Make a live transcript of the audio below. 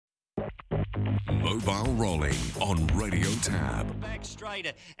Mobile Rolling on Radio Tab. Back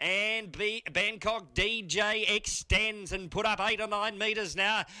straight, and Bangkok DJ extends and put up 8 or 9 metres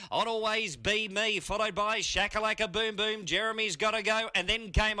now on Always Be Me, followed by Shakalaka Boom Boom. Jeremy's got to go, and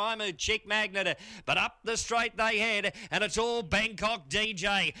then came I'm a Chick Magnet, but up the straight they head, and it's all Bangkok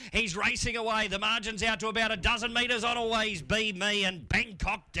DJ. He's racing away. The margin's out to about a dozen metres on Always Be Me, and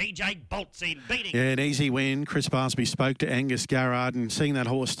Bangkok DJ bolts in, beating. Yeah, an easy win. Chris Barsby spoke to Angus Garrard, and seeing that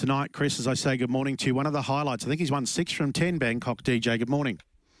horse tonight, Chris, as I say good morning to you, one of the highlights. I think he's won 6 from 10, Bangkok DJ. Good morning.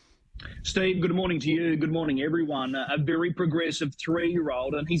 Steve, good morning to you. Good morning, everyone. A very progressive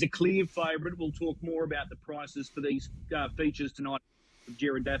 3-year-old, and he's a clear favourite. We'll talk more about the prices for these features tonight with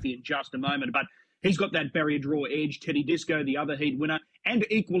Jared Daffy in just a moment. But he's got that barrier draw edge. Teddy Disco, the other heat winner, and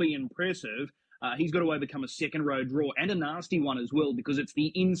equally impressive, he's got to overcome a second row draw and a nasty one as well because it's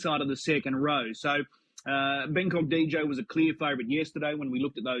the inside of the second row. So Bangkok DJ was a clear favourite yesterday when we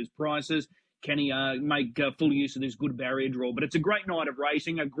looked at those prices. Can he make full use of this good barrier draw? But it's a great night of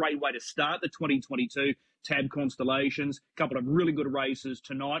racing, a great way to start the 2022 Tab Constellations. A couple of really good races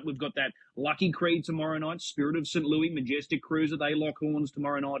tonight. We've got that Lucky Creed tomorrow night, Spirit of St. Louis, Majestic Cruiser. They lock horns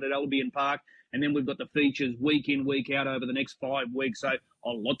tomorrow night at Albion Park. And then we've got the features week in, week out over the next 5 weeks. So a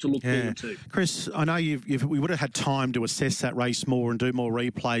lot to look forward to. Chris, I know we would have had time to assess that race more and do more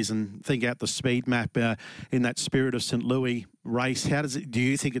replays and think out the speed map in that Spirit of St. Louis race. Do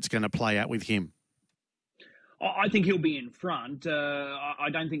you think it's going to play out with him? I think he'll be in front. I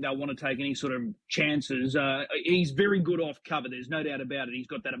don't think they'll want to take any sort of chances. He's very good off cover. There's no doubt about it. He's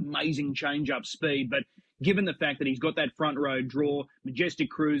got that amazing change-up speed. But given the fact that he's got that front row draw,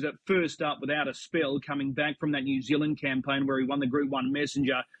 Majestic Cruiser, first up without a spell, coming back from that New Zealand campaign where he won the Group 1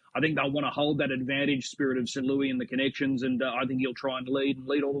 Messenger, I think they'll want to hold that advantage, Spirit of St. Louis and the connections, and I think he'll try and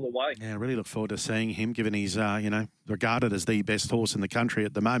lead all the way. Yeah, I really look forward to seeing him, given he's, regarded as the best horse in the country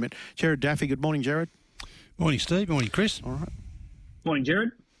at the moment. Jared Daffy, good morning, Jared. Morning, Steve. Morning, Chris. All right. Morning,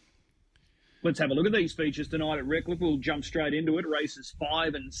 Jared. Let's have a look at these features tonight at Redcliffe. We'll jump straight into it. Races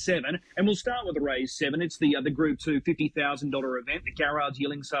 5 and 7. And we'll start with the race 7. It's the Group 2 $50,000 event, the Garrard's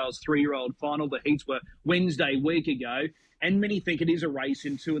Yearling Sales 3-year-old final. The heats were Wednesday week ago. And many think it is a race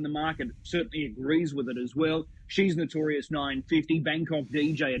in 2, and the market certainly agrees with it as well. She's Notorious $9.50. Bangkok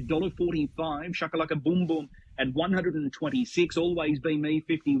DJ $1.45. Shakalaka Boom Boom at $126. Always Be Me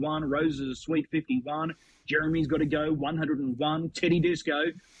 $51. Roses Sweet $51. Jeremy's got to go $101. Teddy Disco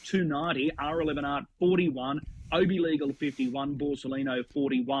 $290. R11 Art $41. Obi Legal $51. Borsellino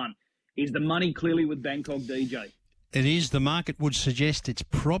 $41. Is the money clearly with Bangkok DJ? It is. The market would suggest it's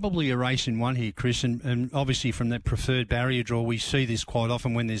probably a race in 1 here, Chris, and obviously from that preferred barrier draw, we see this quite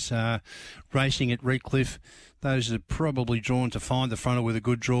often when there's racing at Redcliffe. Those that are probably drawn to find the frontal with a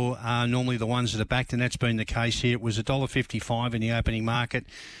good draw are normally the ones that are backed, and that's been the case here. It was $1.55 in the opening market.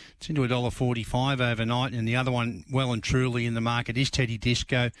 It's into $1.45 overnight, and the other one, well and truly in the market, is Teddy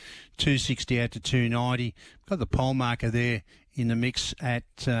Disco, $2.60 out to $2.90. Got the pole marker there in the mix at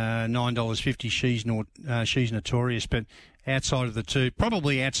 $9.50. She's Notorious, but outside of the 2,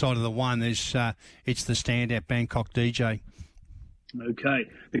 probably outside of the 1, there's it's the standout Bangkok DJ. Okay,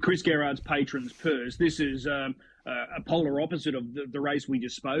 the Chris Garrard's Patrons Purse. This is a polar opposite of the race we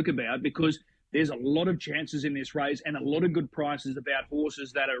just spoke about, because there's a lot of chances in this race and a lot of good prices about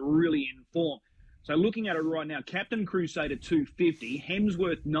horses that are really in form. So looking at it right now, Captain Crusader $250,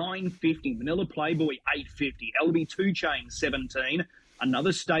 Hemsworth $950, Manila Playboy $850, LB 2 Chain $17,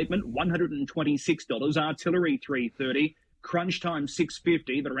 Another Statement $126, Artillery $330, Crunch Time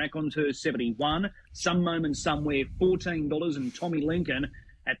 $650, The Raconteur $71, Some Moment Somewhere $14, and Tommy Lincoln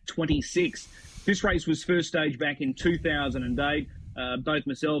at $26. This race was first stage back in 2008. Both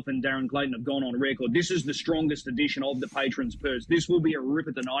myself and Darren Clayton have gone on record. This is the strongest edition of the Patrons Purse. This will be a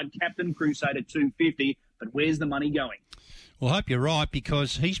ripper tonight. Captain Crusader $250, but where's the money going? Well, I hope you're right,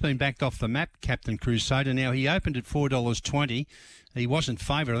 because he's been backed off the map, Captain Crusader. Now, he opened at $4.20. He wasn't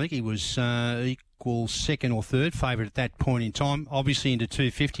favourite. I think he was equal second or third favourite at that point in time. Obviously into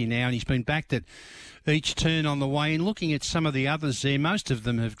 $250 now, and he's been backed at each turn on the way. And looking at some of the others there, most of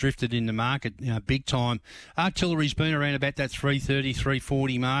them have drifted in the market, big time. Artillery's been around about that $330,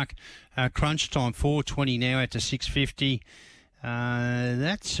 $340 mark. Crunch Time $420 now out to $650.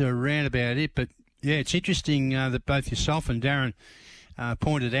 That's around about it. But yeah, it's interesting that both yourself and Darren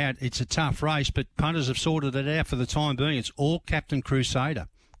pointed out it's a tough race, but punters have sorted it out for the time being. It's all Captain Crusader.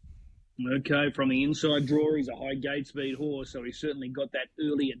 Okay, from the inside draw, he's a high gate speed horse, so he's certainly got that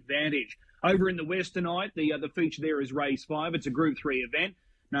early advantage. Over in the West tonight, the feature there is race 5. It's a Group 3 event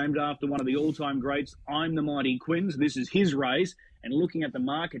named after one of the all-time greats, I'm the Mighty Quins. This is his race. And looking at the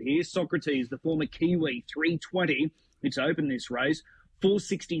market here, Socrates, the former Kiwi, $320. It's open this race.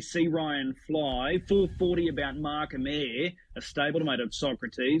 460 Sea Ryan Fly, 440 about Markham Air, a stablemate of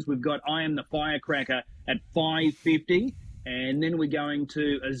Socrates. We've got I Am the Firecracker at 550. And then we're going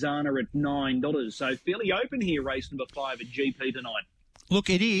to Azana at $9. So fairly open here, race number 5 at GP tonight. Look,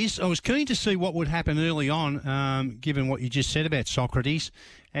 it is. I was keen to see what would happen early on, given what you just said about Socrates.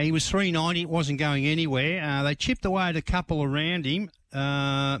 He was 390, it wasn't going anywhere. They chipped away at a couple around him.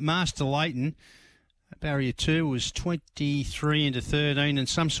 Master Leighton, barrier 2, was 23 into 13, and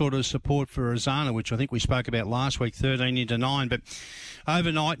some sort of support for Azana, which I think we spoke about last week, 13 into 9. But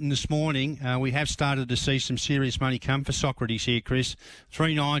overnight and this morning, we have started to see some serious money come for Socrates here, Chris.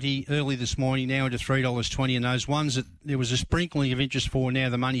 $3.90 early this morning, now into $3.20. And those ones that there was a sprinkling of interest for, now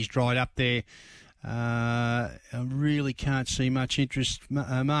the money's dried up there. I really can't see much interest.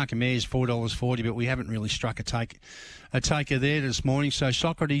 Markham Air's $4.40, but we haven't really struck a taker there this morning. So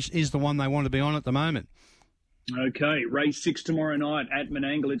Socrates is the one they want to be on at the moment. Okay, race 6 tomorrow night at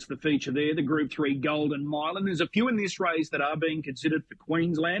Menangle. It's the feature there, the Group 3 Golden Mile. And there's a few in this race that are being considered for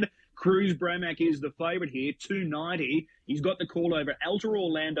Queensland. Cruz Bromac is the favourite here, $2.90. He's got the call over Alta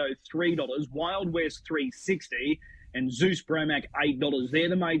Orlando, $3. Wild West, $3.60. And Zeus Bromac, $8. They're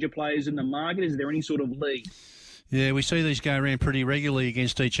the major players in the market. Is there any sort of lead? Yeah, we see these go around pretty regularly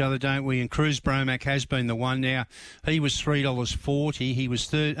against each other, don't we? And Cruz Bromac has been the one now. He was $3.40. He was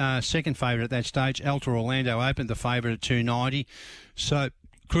second favourite at that stage. Alta Orlando opened the favourite at $2.90. So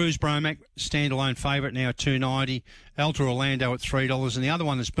Cruz Bromac, standalone favourite now at $2.90. Alta Orlando at $3. And the other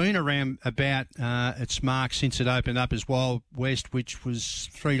one that's been around about its mark since it opened up is Wild West, which was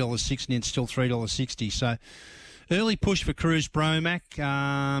 $3.60 and it's still $3.60. So early push for Cruz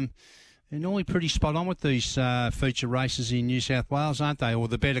Bromac. They're normally pretty spot on with these feature races in New South Wales, aren't they? Or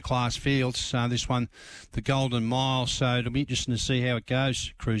the better class fields. This one, the Golden Mile. So it'll be interesting to see how it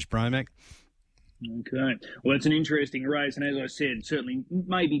goes, Cruz Bromac. Okay. Well, it's an interesting race. And as I said, certainly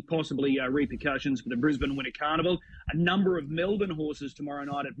maybe possibly repercussions for the Brisbane Winter Carnival. A number of Melbourne horses tomorrow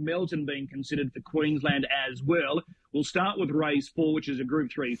night at Melton being considered for Queensland as well. We'll start with race 4, which is a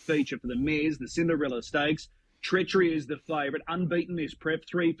Group 3 feature for the mares, the Cinderella Stakes. Treachery is the favourite. Unbeaten this prep,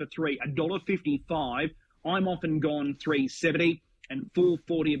 3 for 3, $1.55. I'm Often Gone, $3.70, and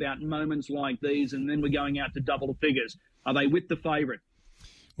 $4.40 about moments like these. And then we're going out to double the figures. Are they with the favourite?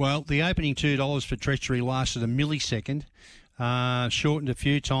 Well, the opening $2 for Treachery lasted a millisecond. Shortened a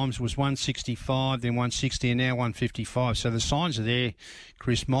few times, was 165, then 160, and now 155. So the signs are there.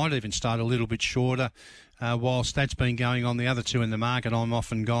 Chris might even start a little bit shorter. Whilst that's been going on, the other two in the market, I'm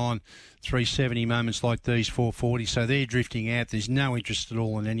Often Gone, 370 moments like these, 440. So they're drifting out. There's no interest at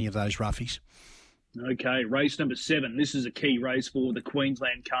all in any of those roughies. Okay, race number 7. This is a key race for the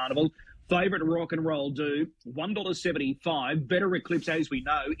Queensland Carnival. Favourite Rock and Roll Do, $1.75. Better Eclipse, as we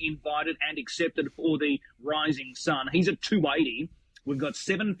know, invited and accepted for the Rising Sun. He's at $2.80. We've got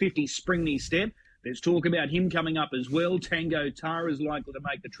 $7.50 Springy Step. There's talk about him coming up as well. Tango Tara is likely to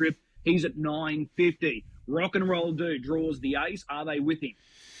make the trip. He's at $9.50. Rock and Roll Do draws the ace. Are they with him?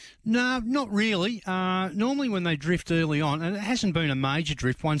 No, not really. Normally when they drift early on, and it hasn't been a major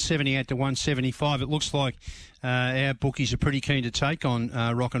drift, 178 to 175, it looks like our bookies are pretty keen to take on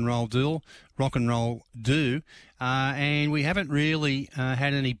Rock and Roll Do, and we haven't really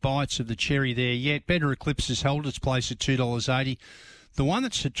had any bites of the cherry there yet. Better Eclipse has held its place at $2.80. The one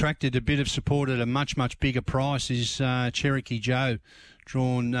that's attracted a bit of support at a much, much bigger price is Cherokee Joe,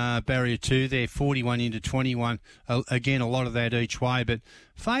 drawn barrier 2 there, 41 into 21. Again, a lot of that each way, but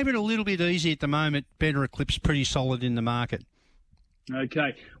favourite a little bit easy at the moment. Better Eclipse pretty solid in the market.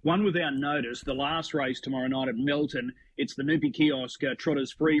 Okay, one without notice, the last race tomorrow night at Melton, it's the Noopy Kiosk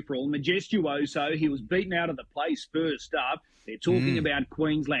Trotters Free-For-All. Majestuoso, he was beaten out of the place first up. They're talking about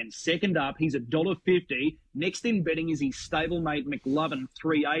Queensland. Second up, he's $1.50. Next in betting is his stablemate McLovin,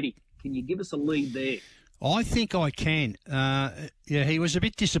 $3.80. Can you give us a lead there? I think I can. He was a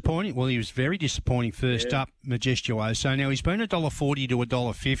bit disappointing. Well, he was very disappointing first up, Majestuoso. Now, he's been $1.40 to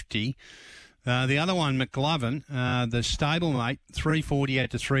 $1.50. The other one, McLovin, the stablemate, $3.40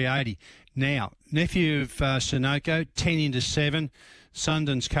 out to $3.80. Now, nephew of Sunoco, 10 into 7.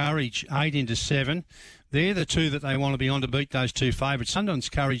 Sundance Courage, 8 into 7. They're the two that they want to be on to beat those two favourites.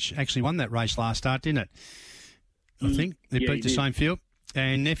 Sundance Courage actually won that race last start, didn't it? I think they beat the same field.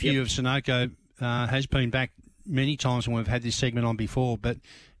 And nephew of Sunoco has been back many times when we've had this segment on before. But,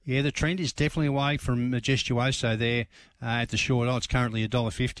 yeah, the trend is definitely away from Majestuoso there at the short odds, currently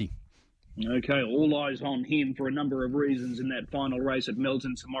 $1.50. Okay, all eyes on him for a number of reasons in that final race at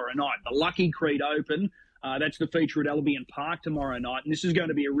Melton tomorrow night. The Lucky Creed Open, that's the feature at Albion Park tomorrow night, and this is going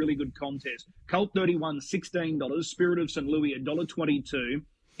to be a really good contest. Colt 31, $16. Spirit of St. Louis, $1.22.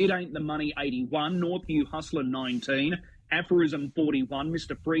 It Ain't the Money, $81. Northview Hustler, $19. Aphorism 41,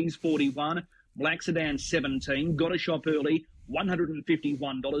 Mr. Freeze 41, Black Sedan 17, Got a Shop Early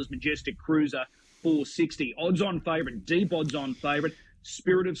 $151, Majestic Cruiser $460. Odds on favourite, deep odds on favourite,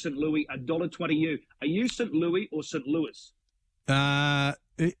 Spirit of St. Louis $1.20. Are you St. Louis or St. Louis?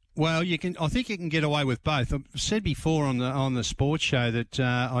 Well, you can. I think you can get away with both. I've said before on the sports show that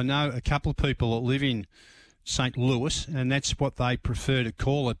I know a couple of people that live in St. Louis, and that's what they prefer to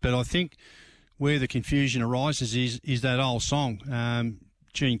call it. But I think where the confusion arises is that old song,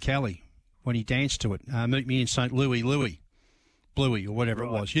 Gene Kelly, when he danced to it, Meet Me in St. Louis, Bluey, or whatever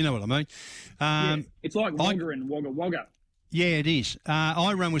it was. You know what I mean? Yeah, it's like Wagga and Wagga Wagga. Yeah, it is.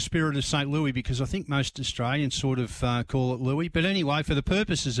 I run with Spirit of St. Louis because I think most Australians sort of call it Louis. But anyway, for the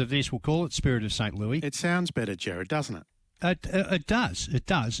purposes of this, we'll call it Spirit of St. Louis. It sounds better, Jared, doesn't it? It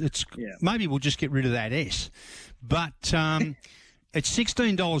does. Maybe we'll just get rid of that S. But it's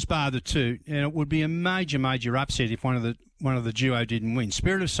 $16 bar the two, and it would be a major upset if one of the duo didn't win.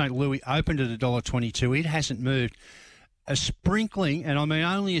 Spirit of St. Louis opened at $1.22. It hasn't moved. A sprinkling, and I mean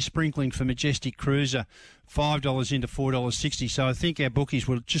only a sprinkling for Majestic Cruiser, $5 into $4.60. So I think our bookies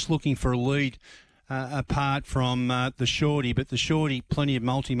were just looking for a lead apart from the Shorty, but the Shorty, plenty of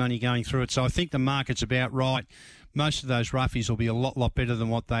multi-money going through it. So I think the market's about right. Most of those roughies will be a lot better than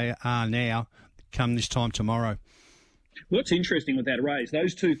what they are now come this time tomorrow. What's interesting with that race,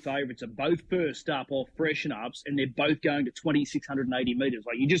 those two favourites are both first up off freshen-ups, and they're both going to 2,680 metres.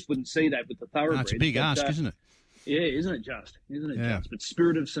 Like, you just wouldn't see that with the thoroughbreds. It's a big ask, isn't it? Yeah, isn't it just? But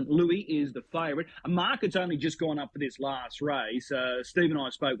Spirit of St. Louis is the favourite. A market's only just gone up for this last race. Steve and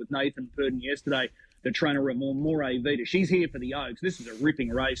I spoke with Nathan Purdon yesterday, the trainer at Moray Vita. She's here for the Oaks. This is a ripping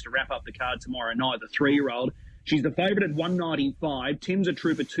race to wrap up the card tomorrow night, the 3-year-old. She's the favourite at 195, Tim's a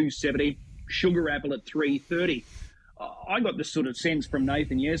Troop at 270, Sugar Apple at 330. I got this sort of sense from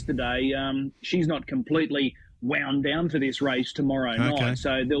Nathan yesterday. She's not completely wound down for this race tomorrow night,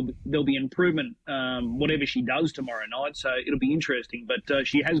 so there'll be improvement whatever she does tomorrow night. So it'll be interesting. But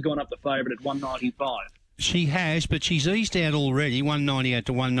she has gone up the favourite at 195. She has, but she's eased out already, 198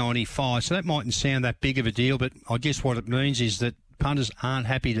 to 195. So that mightn't sound that big of a deal, but I guess what it means is that punters aren't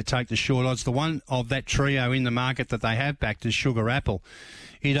happy to take the short odds. The one of that trio in the market that they have backed is Sugar Apple.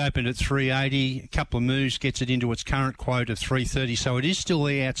 It opened at 380, a couple of moves gets it into its current quote of 330. So it is still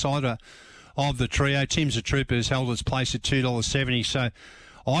the outsider of the trio. Tim's a Trooper has held its place at $2.70. So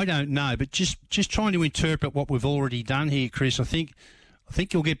I don't know, but just trying to interpret what we've already done here, Chris. I think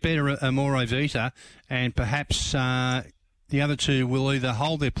you'll get better at Amore Vita, and perhaps the other two will either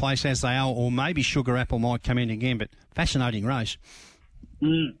hold their place as they are, or maybe Sugar Apple might come in again. But fascinating race.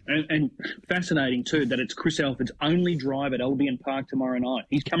 And fascinating too that it's Chris Alford's only drive at Albion Park tomorrow night.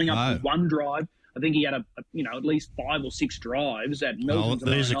 He's coming up with one drive. I think he had at least 5 or 6 drives at Melbourne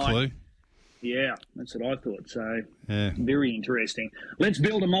tomorrow there's night. A clue. Yeah, that's what I thought. So, very interesting. Let's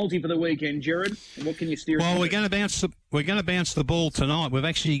build a multi for the weekend, Jared. What can you steer? Well, we're going to bounce the ball tonight. We've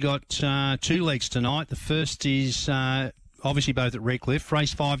actually got 2 legs tonight. The first is obviously both at Redcliffe.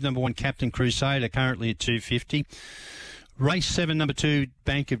 Race 5, number 1, Captain Crusader, currently at $2.50. Race 7, number 2,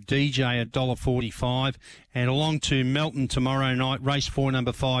 Bank of DJ at $1.45. And along to Melton tomorrow night. Race 4,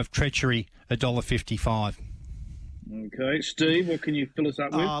 number 5, Treachery at $1.55. Okay, Steve, what can you fill us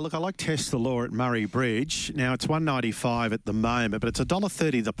up with? Look, I like Test the Law at Murray Bridge. Now, it's $1.95 at the moment, but it's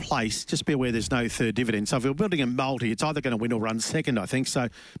 $1.30 the place. Just be aware there's no third dividend. So if you're building a multi, it's either going to win or run second, I think. So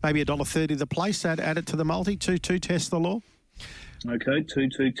maybe $1.30 the place. Add it to the multi. 2-2 Test the Law. Okay,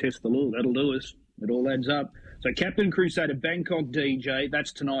 2-2 Test the Law. That'll do us. It all adds up. So Captain Crusader, Bangkok DJ,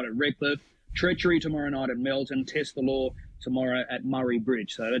 that's tonight at Redcliffe. Treachery tomorrow night at Melton. Test the Law tomorrow at Murray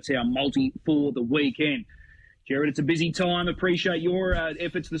Bridge. So that's our multi for the weekend. Jared, it's a busy time. Appreciate your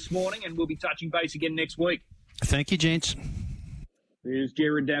efforts this morning, and we'll be touching base again next week. Thank you, gents. There's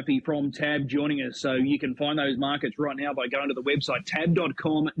Jared Daffy from TAB joining us. So you can find those markets right now by going to the website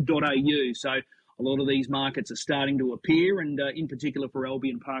tab.com.au. So a lot of these markets are starting to appear, and in particular for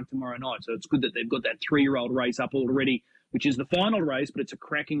Albion Park tomorrow night. So it's good that they've got that 3-year-old race up already, which is the final race, but it's a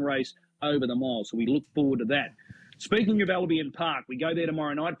cracking race over the mile. So we look forward to that. Speaking of Albion Park, we go there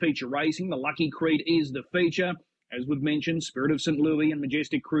tomorrow night, feature racing. The Lucky Creed is the feature. As we've mentioned, Spirit of St. Louis and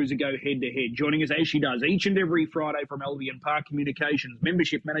Majestic Cruiser go head-to-head. Joining us as she does each and every Friday from Albion Park Communications,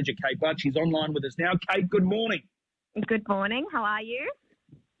 Membership Manager Kate Butt. She's online with us now. Kate, good morning. Good morning. How are you?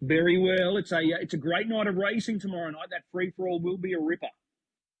 Very well. It's a great night of racing tomorrow night. That free-for-all will be a ripper.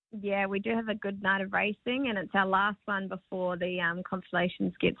 Yeah, we do have a good night of racing, and it's our last one before the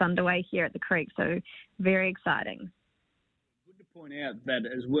Constellations gets underway here at the Creek, so very exciting. Good to point out that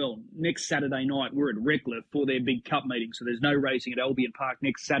as well, next Saturday night we're at Redcliffe for their big cup meeting, so there's no racing at Albion Park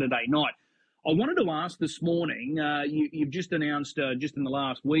next Saturday night. I wanted to ask this morning, you've just announced, just in the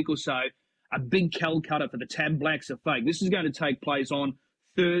last week or so, a big Calcutta for the Tab Blacks are fake. This is going to take place on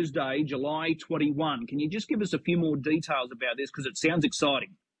Thursday, July 21. Can you just give us a few more details about this, because it sounds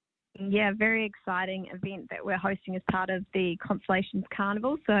exciting? Yeah, very exciting event that we're hosting as part of the Constellations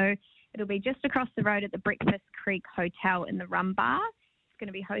Carnival. So it'll be just across the road at the Breakfast Creek Hotel in the Rum Bar. It's going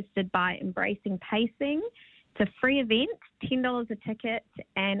to be hosted by Embracing Pacing. It's a free event, $10 a ticket,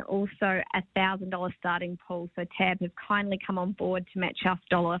 and also a $1,000 starting pool. So TAB have kindly come on board to match us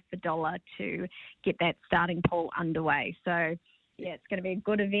dollar for dollar to get that starting pool underway. So yeah, it's going to be a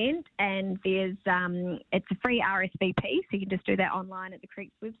good event, and there's it's a free RSVP, so you can just do that online at the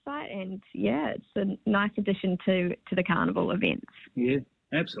Creek's website. And yeah, it's a nice addition to the carnival events. Yeah,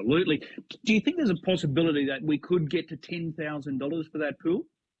 absolutely. Do you think there's a possibility that we could get to $10,000 for that pool?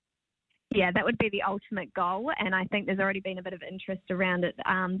 Yeah, that would be the ultimate goal, and I think there's already been a bit of interest around it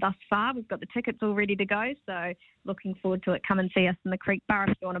thus far. We've got the tickets all ready to go, so looking forward to it. Come and see us in the Creek Bar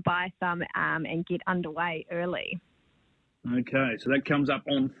if you want to buy some and get underway early. Okay, so that comes up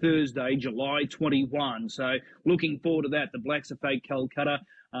on Thursday, July 21. So looking forward to that. The Blacks are Fake Calcutta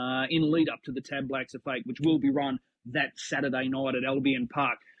in lead up to the Tab Blacks are Fake, which will be run that Saturday night at Albion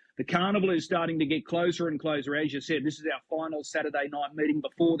Park. The carnival is starting to get closer and closer. As you said, this is our final Saturday night meeting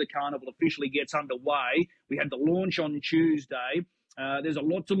before the carnival officially gets underway. We had the launch on Tuesday. There's a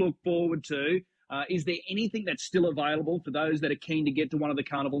lot to look forward to. Is there anything that's still available for those that are keen to get to one of the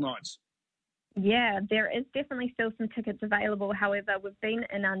carnival nights? Yeah, there is definitely still some tickets available. However, we've been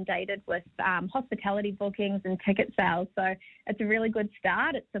inundated with hospitality bookings and ticket sales. So it's a really good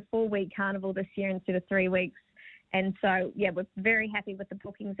start. It's a 4-week carnival this year instead of 3 weeks. And so, yeah, we're very happy with the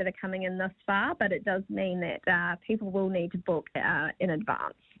bookings that are coming in thus far, but it does mean that people will need to book in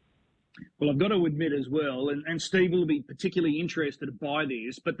advance. Well, I've got to admit as well, and Steve will be particularly interested by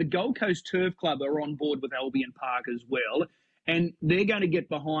this, but the Gold Coast Turf Club are on board with Albion Park as well, and they're going to get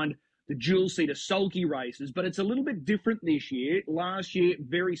behind the dual-seater sulky races, but it's a little bit different this year. Last year,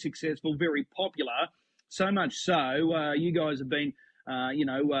 very successful, very popular, so much so you guys have been,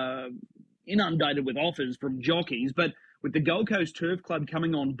 inundated with offers from jockeys, but with the Gold Coast Turf Club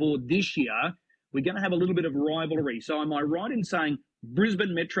coming on board this year, we're going to have a little bit of rivalry. So am I right in saying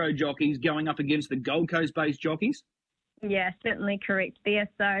Brisbane Metro jockeys going up against the Gold Coast-based jockeys? Yeah, certainly correct there.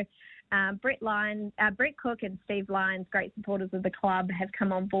 So Brett Cook and Steve Lyons, great supporters of the club, have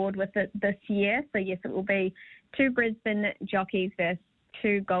come on board with it this year. So yes, it will be 2 Brisbane jockeys versus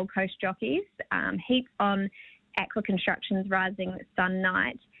 2 Gold Coast jockeys. Heats on Aqua Construction's Rising Sun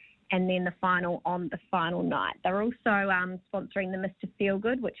Night, and then the final on the final night. They're also sponsoring the Mr.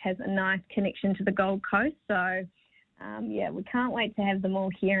 Feelgood, which has a nice connection to the Gold Coast. So, we can't wait to have them all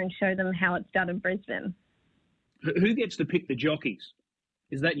here and show them how it's done in Brisbane. Who gets to pick the jockeys?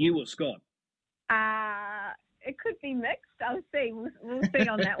 Is that you or Scott? It could be mixed. I'll see. We'll see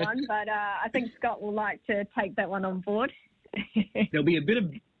on that one. But I think Scott will like to take that one on board. There'll be a bit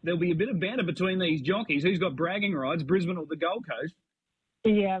of banter between these jockeys. Who's got bragging rights, Brisbane or the Gold Coast?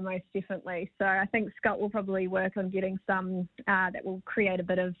 Yeah, most definitely. So I think Scott will probably work on getting some that will create a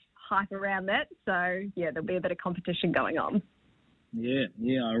bit of hype around that. So, yeah, there'll be a bit of competition going on. Yeah,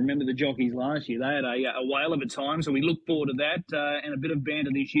 I remember the jockeys last year. They had a whale of a time, so we look forward to that and a bit of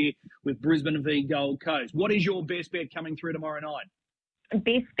banter this year with Brisbane v Gold Coast. What is your best bet coming through tomorrow night?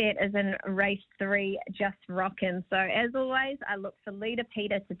 Best bet is in race 3, Just Rockin'. So, as always, I look for leader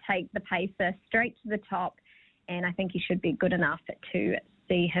Peter to take the pacer straight to the top, and I think he should be good enough to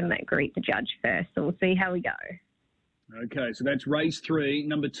see him greet the judge first. So we'll see how we go. Okay, so that's race 3,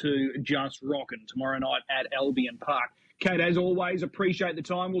 number 2, Just Rockin', tomorrow night at Albion Park. Kate, as always, appreciate the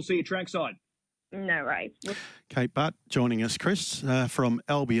time. We'll see you trackside. No worries. Kate Butt joining us, Chris, from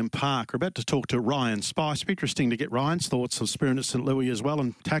Albion Park. We're about to talk to Ryan Spice. It'll be interesting to get Ryan's thoughts of Spirit of St. Louis as well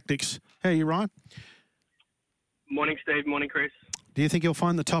and tactics. How are you, Ryan? Morning, Steve. Morning, Chris. Do you think you'll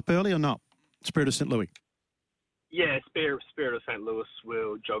find the top early or not, Spirit of St. Louis? Yeah, Spirit of St. Louis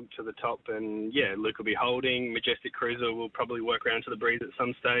will jog to the top, and yeah, Luke will be holding. Majestic Cruiser will probably work around to the breeze at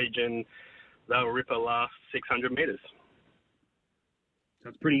some stage, and they'll rip a last 600 metres. So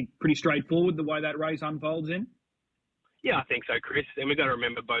it's pretty straightforward the way that race unfolds in? Yeah, I think so, Chris. And we've got to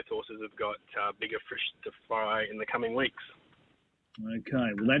remember both horses have got bigger fish to fry in the coming weeks. Okay,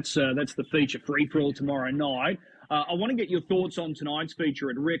 well that's the feature free-for-all tomorrow night. I want to get your thoughts on tonight's feature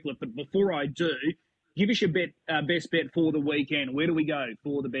at Redcliffe, but before I do, give us your best bet for the weekend. Where do we go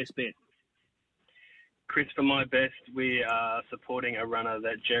for the best bet? Chris, for my best, we are supporting a runner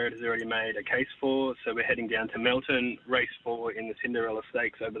that Jared has already made a case for. So we're heading down to Melton, race 4 in the Cinderella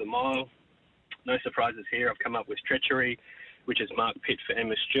Stakes over the mile. No surprises here. I've come up with Treachery, which is Mark Pitt for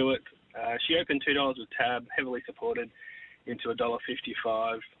Emma Stewart. She opened $2 with Tab, heavily supported, into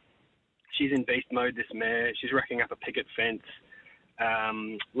 $1.55. She's in beast mode, this mare. She's racking up a picket fence.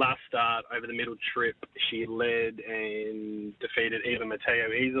 Last start over the middle trip, she led and defeated Eva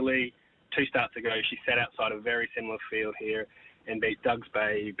Mateo easily. 2 starts ago, she sat outside a very similar field here and beat Doug's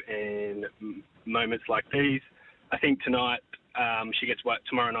Babe and Moments Like These. I think tomorrow night she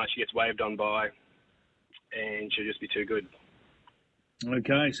gets waved on by, and she'll just be too good.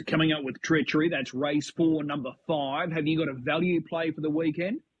 Okay, so coming up with Treachery, that's race 4, number 5. Have you got a value play for the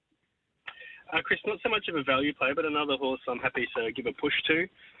weekend? Chris, not so much of a value play, but another horse I'm happy to give a push to.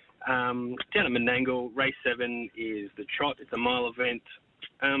 Down at Menangle, race 7 is the Trot. It's a mile event.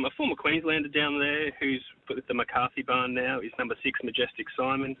 A former Queenslander down there who's put at the McCarthy barn now is number 6, Majestic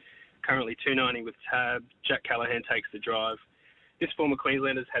Simon, currently $2.90 with Tab. Jack Callahan takes the drive. This former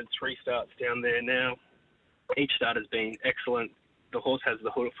Queenslander's had 3 starts down there now. Each start has been excellent. The horse has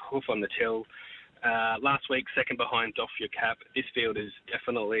the hoof on the till. Last week, second behind Doff Your Cap. This field is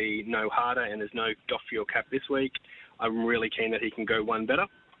definitely no harder, and there's no Doff Your Cap this week. I'm really keen that he can go one better.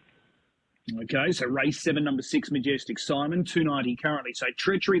 Okay, so race 7, number 6, Majestic Simon, $2.90 currently. So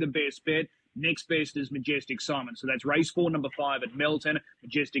Treachery, the best bet. Next best is Majestic Simon. So that's race 4, number 5 at Melton,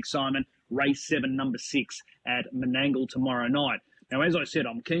 Majestic Simon, race 7, number 6 at Menangle tomorrow night. Now, as I said,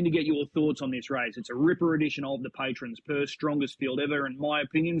 I'm keen to get your thoughts on this race. It's a ripper edition of the Patrons Purse, strongest field ever, in my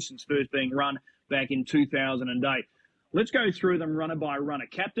opinion, since first being run back in 2008. Let's go through them runner by runner.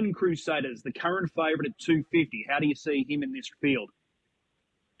 Captain Crusaders, the current favourite at $2.50. How do you see him in this field?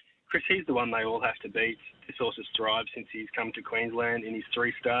 Chris, he's the one they all have to beat. This horse has thrived since he's come to Queensland in his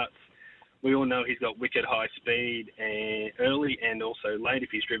 3 starts. We all know he's got wicked high speed and early and also late if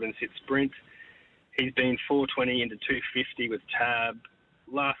he's driven sit sprint. He's been 420 into 250 with Tab.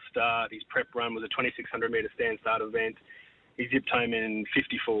 Last start, his prep run was a 2,600 metre stand start event. He zipped home in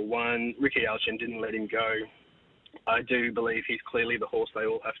 54.1. Ricky Alchin didn't let him go. I do believe he's clearly the horse they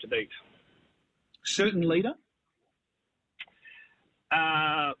all have to beat. Certain leader?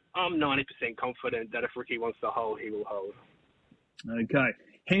 I'm 90% confident that if Ricky wants to hold, he will hold. Okay.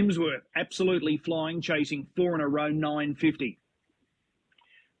 Hemsworth, absolutely flying, chasing 4 in a row, $9.50.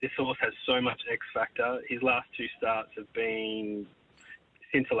 This horse has so much X factor. His last 2 starts have been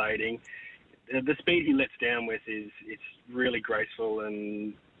scintillating. The speed he lets down with it's really graceful,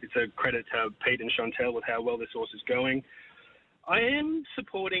 and it's a credit to Pete and Chantel with how well this horse is going. I am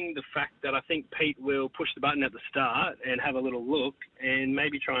supporting the fact that I think Pete will push the button at the start and have a little look and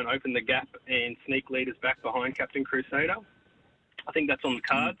maybe try and open the gap and sneak leaders back behind Captain Crusader. I think that's on the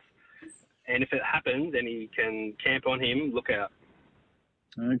cards. And if it happens and he can camp on him, look out.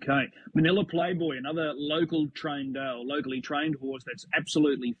 Okay. Manila Playboy, another locally trained horse that's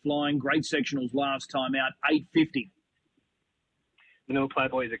absolutely flying. Great sectionals last time out, $8.50. Manila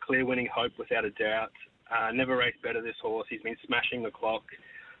Playboy is a clear winning hope without a doubt. Never raced better, this horse. He's been smashing the clock.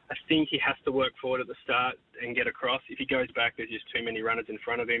 I think he has to work forward at the start and get across. If he goes back, there's just too many runners in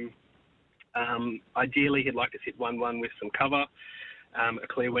front of him. Ideally, he'd like to sit 1-1 with some cover. A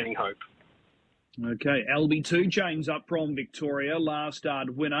clear winning hope. Okay, LB2 James up from Victoria, last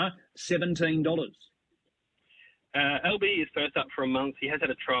start winner, $17. LB is first up for a month. He has had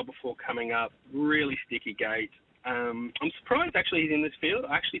a trial before coming up. Really sticky gate. I'm surprised actually he's in this field.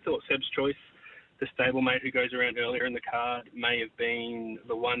 I actually thought Seb's Choice, the stablemate who goes around earlier in the card, may have been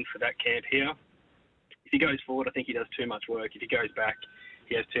the one for that camp here. If he goes forward, I think he does too much work. If he goes back,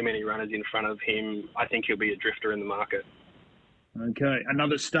 he has too many runners in front of him. I think he'll be a drifter in the market. Okay,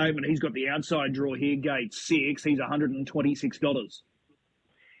 another statement. He's got the outside draw here, gate 6. He's $126.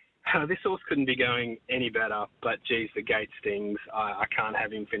 This horse couldn't be going any better, but geez, the gate stings. I can't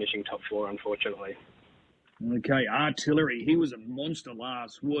have him finishing top 4, unfortunately. Okay, Artillery. He was a monster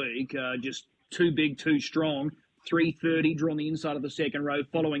last week. Just too big, too strong. 3:30, drawn the inside of the second row,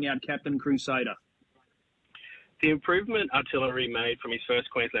 following out Captain Crusader. The improvement Artillery made from his first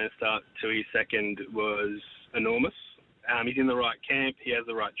Queensland start to his second was enormous. He's in the right camp. He has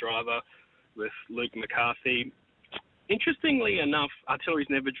the right driver with Luke McCarthy. Interestingly enough, Artillery's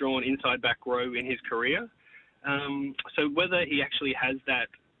never drawn inside back row in his career. So whether he actually has that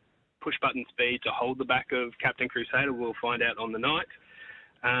push-button speed to hold the back of Captain Crusader, we'll find out on the night.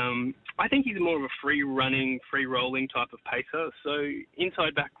 I think he's more of a free-running, free-rolling type of pacer. So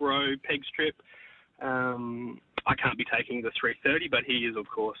inside back row, peg strip, I can't be taking the 3:30, but he is, of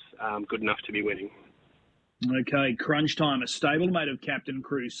course, good enough to be winning. Okay, Crunch Time, a stablemate of Captain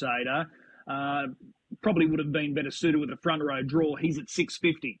Crusader. Probably would have been better suited with a front row draw. He's at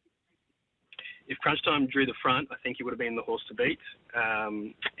 $6.50. If Crunch Time drew the front, I think he would have been the horse to beat.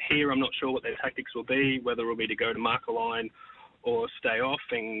 Here, I'm not sure what their tactics will be, whether it will be to go to marker line or stay off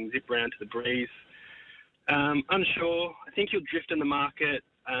and zip round to the breeze. Unsure. I think he'll drift in the market.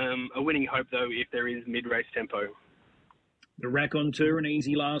 A winning hope, though, if there is mid-race tempo. The Rack on Tour, an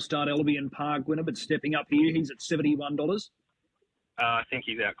easy last start, Albion Park winner, but stepping up here, he's at $71. I think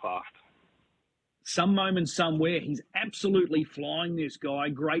he's outclassed. Some moments somewhere, he's absolutely flying, this guy.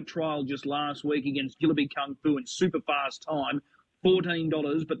 Great trial just last week against Gillaby Kung Fu in super fast time,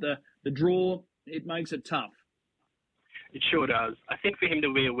 $14, but the draw, it makes it tough. It sure does. I think for him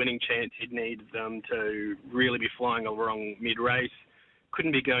to be a winning chance, he'd need them to really be flying along mid-race.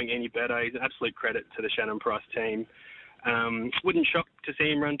 Couldn't be going any better. He's an absolute credit to the Shannon Price team. Wouldn't shock to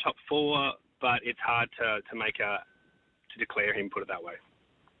see him run top 4, but it's hard to declare him, put it that way.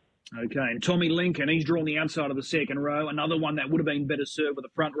 Okay, and Tommy Lincoln, he's drawn the outside of the second row. Another one that would have been better served with a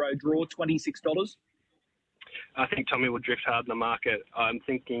front row draw, $26. I think Tommy will drift hard in the market. I'm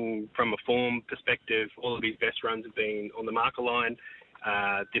thinking from a form perspective, all of his best runs have been on the marker line.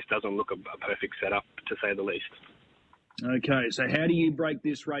 This doesn't look a perfect setup, to say the least. Okay, so how do you break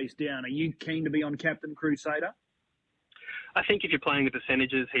this race down? Are you keen to be on Captain Crusader? I think if you're playing the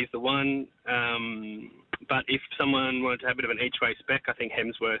percentages, he's the one. But if someone wanted to have a bit of an each-way spec, I think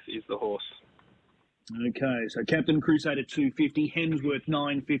Hemsworth is the horse. Okay, so Captain Crusader $250, Hemsworth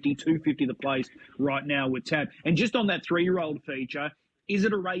 $950, $250 the place right now with Tab. And just on that 3-year-old feature, is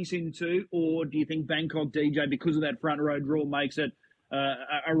it a race into, or do you think Bangkok DJ, because of that front row draw, makes it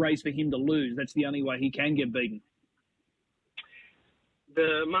a race for him to lose? That's the only way he can get beaten.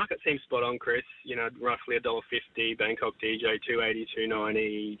 The market seems spot on, Chris. You know, roughly $1.50, Bangkok DJ $2.80,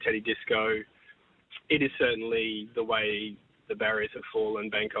 $2.90, Teddy Disco. It is certainly the way the barriers have fallen.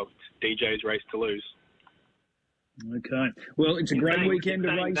 Bangkok DJ's race to lose. Okay. Well, it's a great weekend to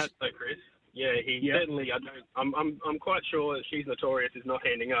race. That though, Chris. Yeah, certainly. I'm quite sure that She's Notorious is not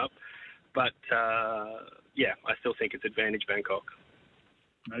handing up, but I still think it's advantage Bangkok.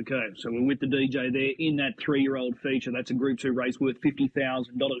 Okay, so we're with the DJ there in that 3-year-old feature. That's a Group 2 race worth $50,000.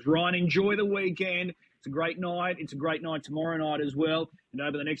 Ryan, enjoy the weekend. It's a great night. It's a great night tomorrow night as well. And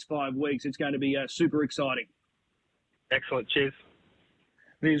over the next 5 weeks, it's going to be super exciting. Excellent. Cheers.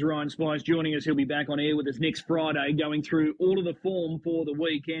 There's Ryan Spice joining us. He'll be back on air with us next Friday, going through all of the form for the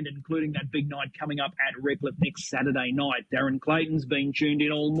weekend, including that big night coming up at Redcliffe next Saturday night. Darren Clayton's been tuned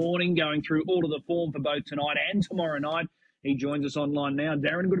in all morning, going through all of the form for both tonight and tomorrow night. He joins us online now.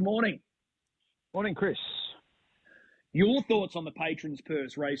 Darren, good morning. Morning, Chris. Your thoughts on the Patrons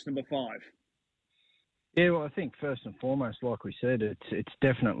Purse, race number 5? Yeah, well, I think first and foremost, like we said, it's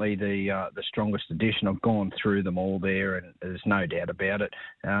definitely the strongest edition. I've gone through them all there, and there's no doubt about it.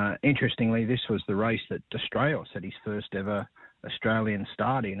 Interestingly, this was the race that Destrayos had his first ever Australian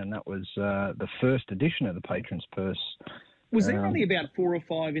start in, and that was the first edition of the Patrons Purse. Was there only about 4 or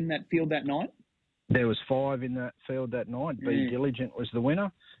 5 in that field that night? There was 5 in that field that night. Be Diligent was the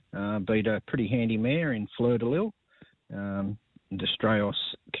winner. Beat a pretty handy mare in Fleur de Lille. Destrayos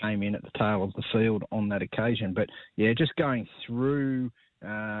came in at the tail of the field on that occasion. But, yeah, just going through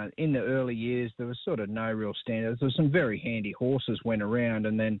in the early years, there was sort of no real standards. There were some very handy horses went around,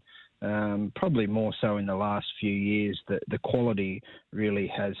 and then probably more so in the last few years, the quality really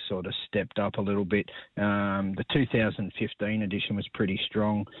has sort of stepped up a little bit. The 2015 edition was pretty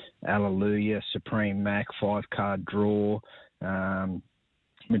strong. Alleluia, Supreme Mac, 5-card draw,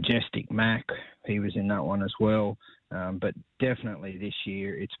 Majestic Mac, he was in that one as well. But definitely this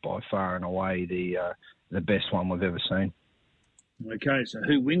year, it's by far and away the best one we've ever seen. Okay, so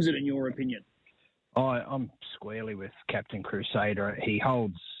who wins it in your opinion? I'm squarely with Captain Crusader. He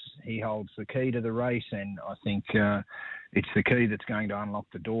holds the key to the race, and I think it's the key that's going to unlock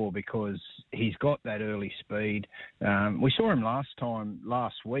the door because he's got that early speed. We saw him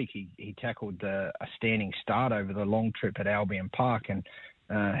last week. He tackled a standing start over the long trip at Albion Park, and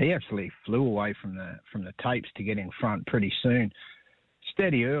he actually flew away from the tapes to get in front pretty soon.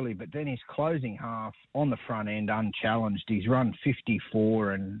 Steady early, but then his closing half on the front end unchallenged. He's run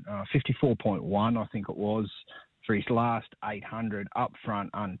 54 and 54.1, I think it was, for his last 800 up front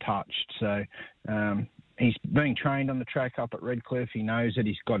untouched. So he's being trained on the track up at Redcliffe. He knows that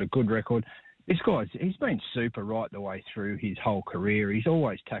he's got a good record. This guy's, he's been super right the way through his whole career. He's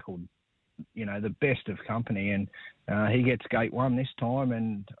always tackled, the best of company, and he gets gate 1 this time,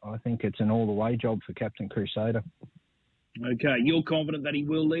 and I think it's an all-the-way job for Captain Crusader. Okay, you're confident that he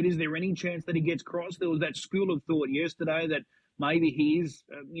will lead. Is there any chance that he gets crossed? There was that school of thought yesterday that maybe he is,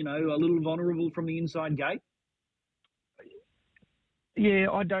 a little vulnerable from the inside gate. Yeah,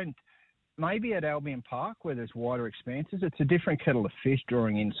 I don't. Maybe at Albion Park where there's wider expanses, it's a different kettle of fish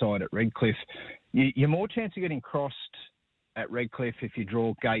drawing inside at Redcliffe. You're more chance of getting crossed at Redcliffe if you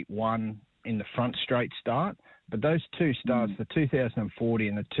draw gate 1 in the front straight start. But those two starts, the 2040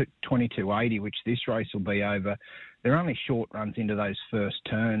 and the 2280, which this race will be over, they're only short runs into those first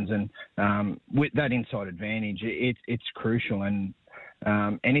turns, and with that inside advantage, it's crucial. And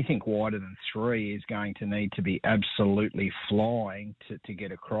anything wider than 3 is going to need to be absolutely flying to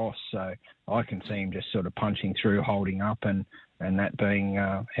get across. So I can see him just sort of punching through, holding up, and that being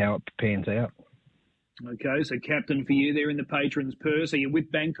how it pans out. Okay, so captain for you there in the Patrons Purse. Are you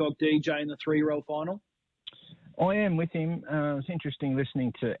with Bangkok DJ in the 3-year-old final? I am with him. It was interesting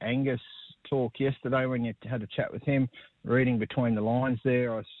listening to Angus talk yesterday when you had a chat with him, reading between the lines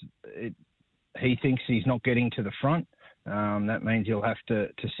there. He thinks he's not getting to the front. That means he'll have to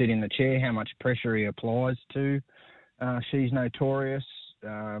sit in the chair. How much pressure he applies to She's Notorious,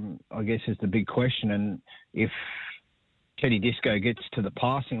 I guess, is the big question. And if Teddy Disco gets to the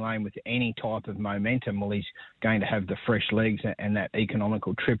passing lane with any type of momentum, well, he's going to have the fresh legs, and that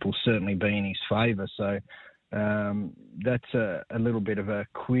economical trip will certainly be in his favour. So that's a little bit of a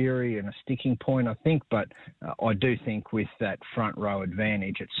query and a sticking point, I think. But I do think with that front row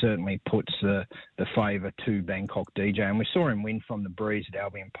advantage, it certainly puts the favour to Bangkok DJ. And we saw him win from the breeze at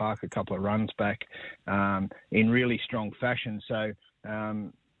Albion Park a couple of runs back in really strong fashion. So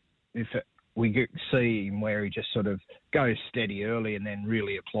if we see him where he just sort of goes steady early and then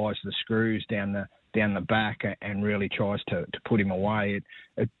really applies the screws down the back and really tries to put him away,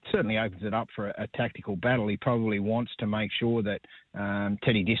 it certainly opens it up for a tactical battle. He probably wants to make sure that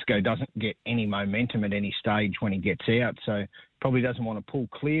Teddy Disco doesn't get any momentum at any stage when he gets out. So probably doesn't want to pull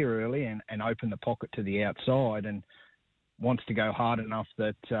clear early and open the pocket to the outside, and wants to go hard enough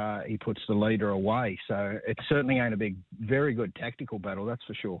that he puts the leader away. So it's certainly going to be a very good tactical battle, that's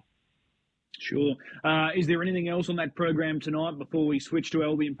for sure. Sure. Is there anything else on that program tonight before we switch to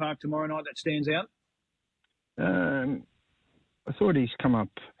Albion Park tomorrow night that stands out? I thought he's come up,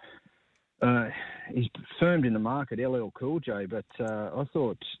 he's firmed in the market, LL Cool J, but I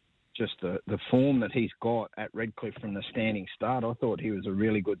thought just the form that he's got at Redcliffe from the standing start, I thought he was a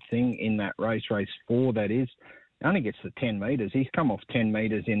really good thing in that race 4, that is. He only gets the 10 metres. He's come off 10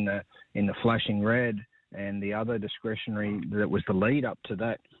 metres in the Flashing Red, and the other discretionary that was the lead up to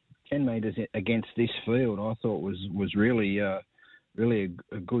that. 10 metres against this field, I thought was really a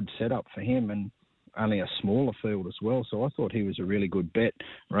good setup for him, and only a smaller field as well. So I thought he was a really good bet.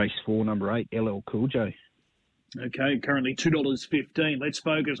 Race 4, number 8, LL Cool J. Okay, currently $2.15. Let's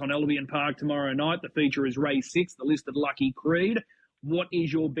focus on Albion Park tomorrow night. The feature is race 6, the listed Lucky Creed. What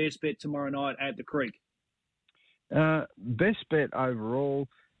is your best bet tomorrow night at the Creek? Best bet overall.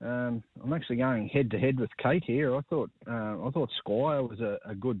 I'm actually going head-to-head with Kate here. I thought Squire was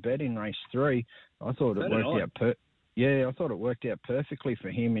a good bet in race 3. I thought it worked out. I thought it worked out perfectly for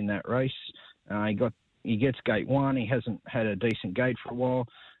him in that race. He gets gate 1. He hasn't had a decent gate for a while.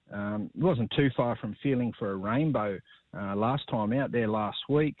 He wasn't too far from feeling for a rainbow last time out there last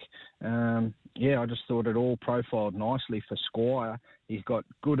week. I just thought it all profiled nicely for Squire. He's got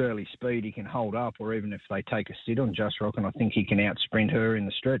good early speed. He can hold up, or even if they take a sit on Just Rock, and I think he can out-sprint her in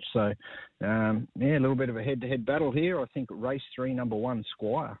the stretch. So, a little bit of a head-to-head battle here. I think race 3, number 1,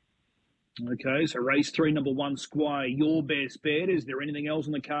 Squire. Okay, so race 3, number 1, Squire, your best bet. Is there anything else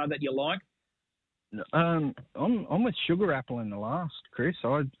on the card that you like? I'm with Sugar Apple in the last, Chris.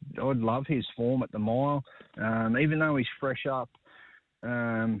 I'd love his form at the mile, even though he's fresh up.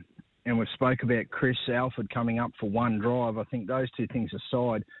 And we've spoke about Chris Alford coming up for one drive. I think those two things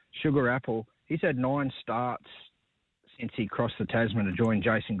aside, Sugar Apple, he's had 9 starts since he crossed the Tasman to join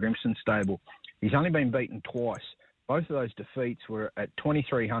Jason Grimson's stable. He's only been beaten twice. Both of those defeats were at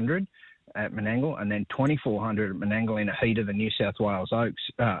 2,300 at Menangle, and then 2,400 at Menangle in a heat of the New South Wales Oaks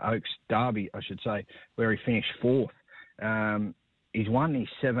Derby, I should say, where he finished 4th. He's won his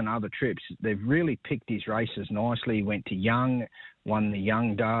 7 other trips. They've really picked his races nicely. He went to Young, won the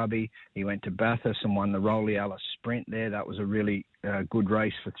Young Derby. He went to Bathurst and won the Rolly Alice Sprint there. That was a really good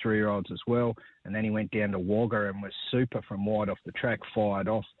race for 3-year-olds as well. And then he went down to Wagga and was super from wide off the track, fired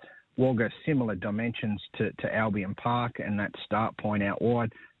off. Wagga, similar dimensions to Albion Park, and that start point out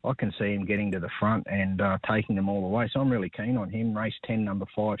wide. I can see him getting to the front and taking them all the way. So I'm really keen on him. Race 10, number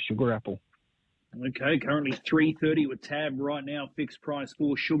 5, Sugar Apple. Okay, currently $3.30 with Tab right now. Fixed price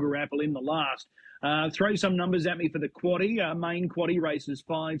for Sugar Apple in the last. Throw some numbers at me for the quaddie. Main quaddie races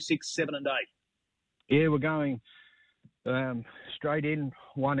 5, 6, 7 and 8. Yeah, we're going straight in,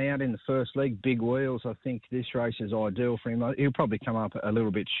 1 out in the first leg. Big wheels. I think this race is ideal for him. He'll probably come up a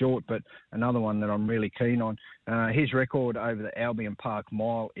little bit short, but another one that I'm really keen on. His record over the Albion Park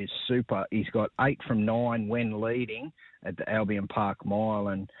Mile is super. He's got 8 from 9 when leading at the Albion Park Mile,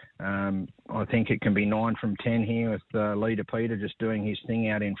 and I think it can be 9 from 10 here with leader Peter just doing his thing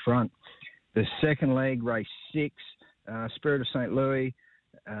out in front. The second leg, race 6, Spirit of St. Louis,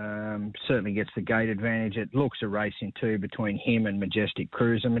 certainly gets the gate advantage. It looks a race in 2 between him and Majestic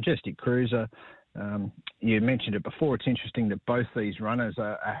Cruiser. Majestic Cruiser, you mentioned it before. It's interesting that both these runners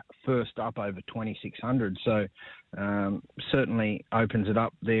are first up over 2,600. So certainly opens it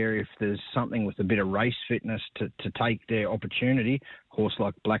up there if there's something with a bit of race fitness to take their opportunity. A horse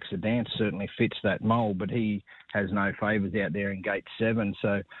like Black Sedan certainly fits that mould, but he has no favours out there in gate 7.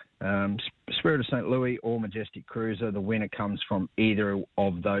 So Spirit of St. Louis or Majestic Cruiser, the winner comes from either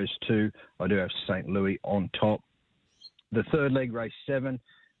of those two. I do have St. Louis on top. The third leg, race 7.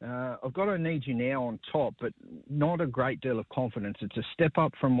 I've got I Need You Now on top, but not a great deal of confidence. It's a step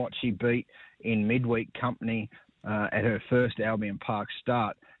up from what she beat in midweek company at her first Albion Park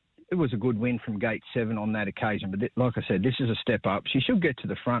start. It was a good win from gate 7 on that occasion, but like I said, this is a step up. She should get to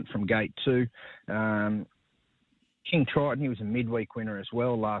the front from gate 2. King Triton, he was a midweek winner as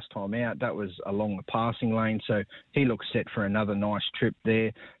well last time out. That was along the passing lane, so he looks set for another nice trip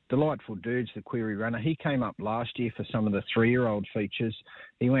there. Delightful Dudes, the query runner, he came up last year for some of the 3-year-old features.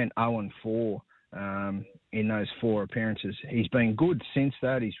 He went 0-4 in those 4 appearances. He's been good since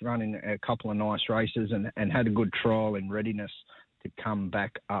that. He's run in a couple of nice races and had a good trial in readiness to come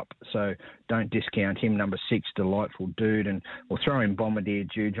back up. So don't discount him. Number 6, Delightful Dude, and we'll throw in Bombardier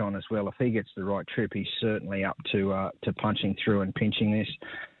Juge on as well. If he gets the right trip, he's certainly up to punching through and pinching this.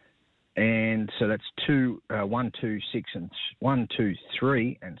 And so that's 1, 2,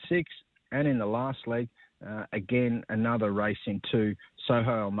 3, and 6. And in the last leg, again, another race in 2,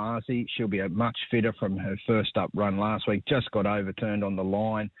 Soho Almazi. She'll be a much fitter from her first up run last week. Just got overturned on the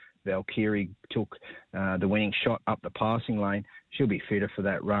line. Valkyrie took the winning shot up the passing lane. She'll be fitter for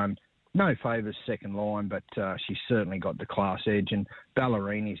that run. No favours second line, but she's certainly got the class edge. And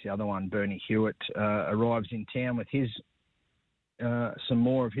Ballerini's the other one. Bernie Hewitt arrives in town with his some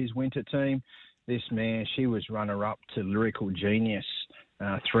more of his winter team. This mare, she was runner-up to Lyrical Genius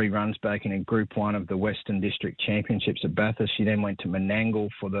 3 runs back in a Group 1 of the Western District Championships at Bathurst. She then went to Menangle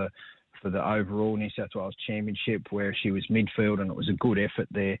for the overall New South Wales Championship, where she was midfield, and it was a good effort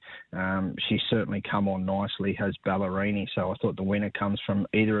there. She's certainly come on nicely, has Ballerini, so I thought the winner comes from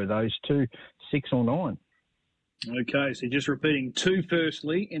either of those two, 6 or 9. Okay, so just repeating 2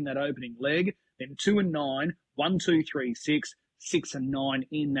 firstly in that opening leg, then 2 and 9, 1, 2, 3, 6, 6 and 9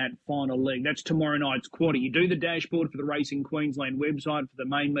 in that final leg. That's tomorrow night's quarter. You do the dashboard for the Racing Queensland website for the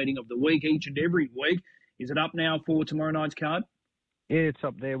main meeting of the week each and every week. Is it up now for tomorrow night's card? Yeah, it's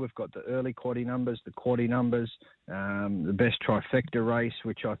up there. We've got the early quaddie numbers, the quaddie numbers, the best trifecta race,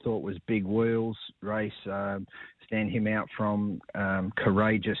 which I thought was Big Wheels race. Stand him out from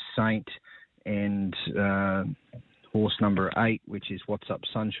Courageous Saint and horse number 8, which is What's Up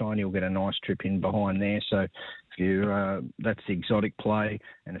Sunshine. You'll get a nice trip in behind there. So if you that's the exotic play,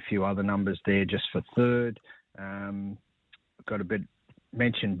 and a few other numbers there just for third. I've got a bit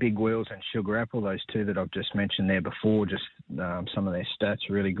mentioned Big Wheels and Sugar Apple, those 2 that I've just mentioned there before. Just some of their stats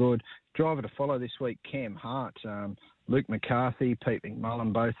are really good. Driver to follow this week, Cam Hart. Luke McCarthy, Pete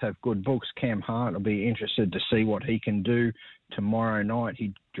McMullen both have good books. Cam Hart, I'll be interested to see what he can do tomorrow night.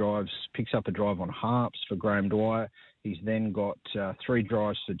 He picks up a drive on Harps for Graham Dwyer. He's then got 3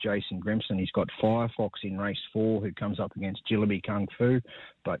 drives for Jason Grimson. He's got Firefox in race 4, who comes up against Jillaby Kung Fu,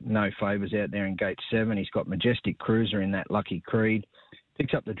 but no favours out there in gate 7. He's got Majestic Cruiser in that Lucky Creed.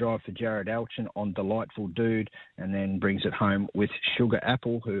 Picks up the drive for Jared Alchin on Delightful Dude, and then brings it home with Sugar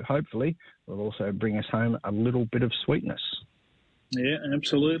Apple, who hopefully will also bring us home a little bit of sweetness. Yeah,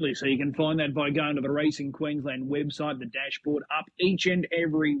 absolutely. So you can find that by going to the Racing Queensland website, the dashboard, up each and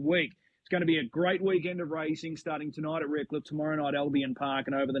every week. It's going to be a great weekend of racing, starting tonight at Redcliffe, tomorrow night Albion Park,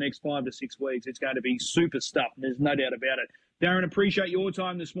 and over the next 5 to 6 weeks. It's going to be super stuff. There's no doubt about it. Darren, appreciate your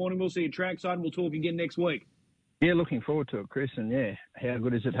time this morning. We'll see you trackside, and we'll talk again next week. Yeah, looking forward to it, Chris. And, yeah, how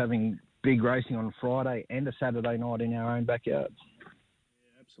good is it having big racing on Friday and a Saturday night in our own backyard?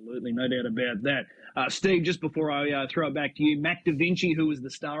 Yeah, absolutely, no doubt about that. Steve, just before I throw it back to you, Mac Da Vinci, who was the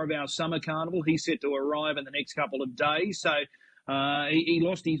star of our summer carnival, he's set to arrive in the next couple of days. So he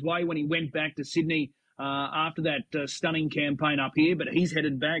lost his way when he went back to Sydney after that stunning campaign up here, but he's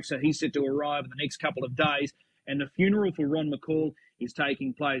headed back, so he's set to arrive in the next couple of days. And the funeral for Ron McCall is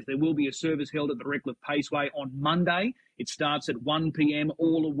taking place. There will be a service held at the Redcliffe Paceway on Monday. It starts at 1 p.m.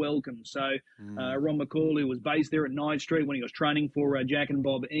 All are welcome. So Ron McCall, who was based there at Knight Street when he was training for Jack and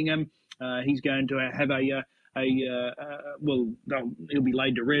Bob Ingham, he's going to have he'll be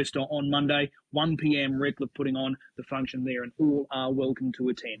laid to rest on Monday, 1 p.m. Redcliffe putting on the function there, and all are welcome to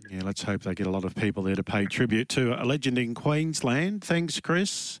attend. Yeah, let's hope they get a lot of people there to pay tribute to a legend in Queensland. Thanks,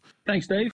 Chris. Thanks, Steve.